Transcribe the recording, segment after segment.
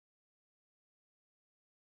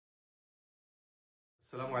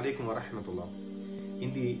Assalamu alaikum wa rahmatullah.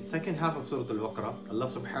 In the second half of Surah Al-Baqarah, Allah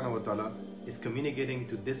subhanahu wa ta'ala is communicating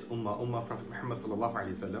to this ummah Prophet Muhammad sallallahu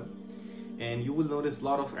alayhi wasallam. And you will notice a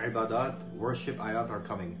lot of ibadat, worship ayat are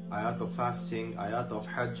coming. Ayat of fasting, ayat of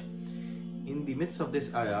hajj. In the midst of this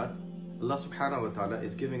ayat, Allah subhanahu wa ta'ala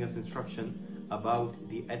is giving us instruction about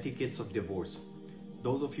the etiquettes of divorce.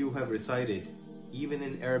 Those of you who have recited, even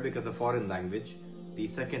in Arabic as a foreign language, the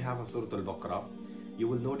second half of Surah Al-Baqarah, you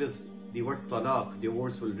will notice the word talaq,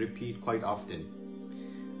 divorce, will repeat quite often.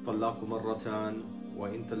 طَلَّاقُ مَرَّةً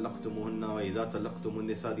وَإِن طَلَّقْتُمُهُنَّ وَإِذَا طَلَّقْتُمُ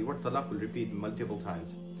النِّسَاءَ. The word talaq will repeat multiple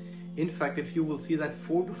times. In fact, if you will see that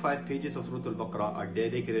 4 to 5 pages of Surah Al-Baqarah are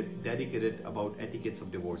dedicated about etiquettes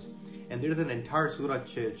of divorce. And there is an entire surah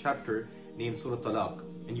chapter named Surah Talaq.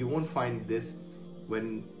 And you won't find this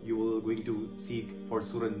when you will going to seek for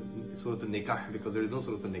Surah Al-Nikah, because there is no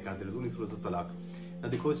Surah Al-Nikah, there is only Surah Al-Talaq. Now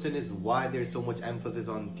the question is why there is so much emphasis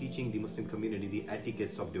on teaching the Muslim community the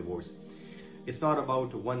etiquettes of divorce. It's not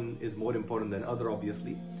about one is more important than other,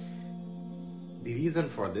 obviously. The reason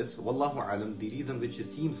for this, wallahu alam, the reason which it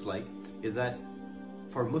seems like is that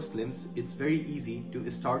for Muslims it's very easy to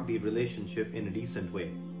start the relationship in a decent way,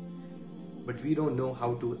 but we don't know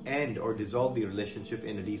how to end or dissolve the relationship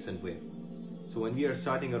in a decent way. So when we are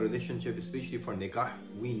starting a relationship, especially for nikah,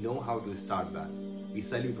 we know how to start that, we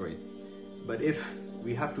celebrate. But if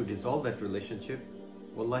we have to dissolve that relationship,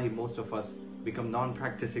 wallahi, most of us become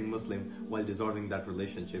non-practicing Muslim while dissolving that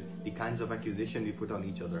relationship. The kinds of accusation we put on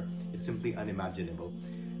each other is simply unimaginable.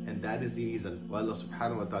 And that is the reason why Allah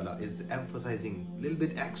subhanahu wa ta'ala is emphasizing a little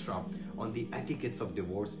bit extra on the etiquettes of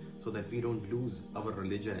divorce, so that we don't lose our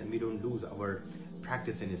religion and we don't lose our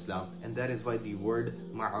practice in Islam. And that is why the word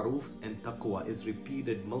ma'aruf and taqwa is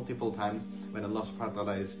repeated multiple times when Allah subhanahu wa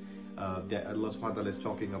ta'ala is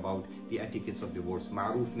talking about the etiquettes of divorce.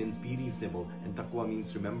 Ma'ruf means be reasonable, and taqwa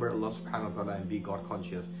means remember Allah subhanahu wa ta'ala and be God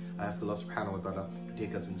conscious. I ask Allah subhanahu wa ta'ala to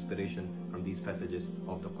take us inspiration from these passages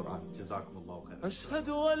of the Quran. Jazakumullahu khairan.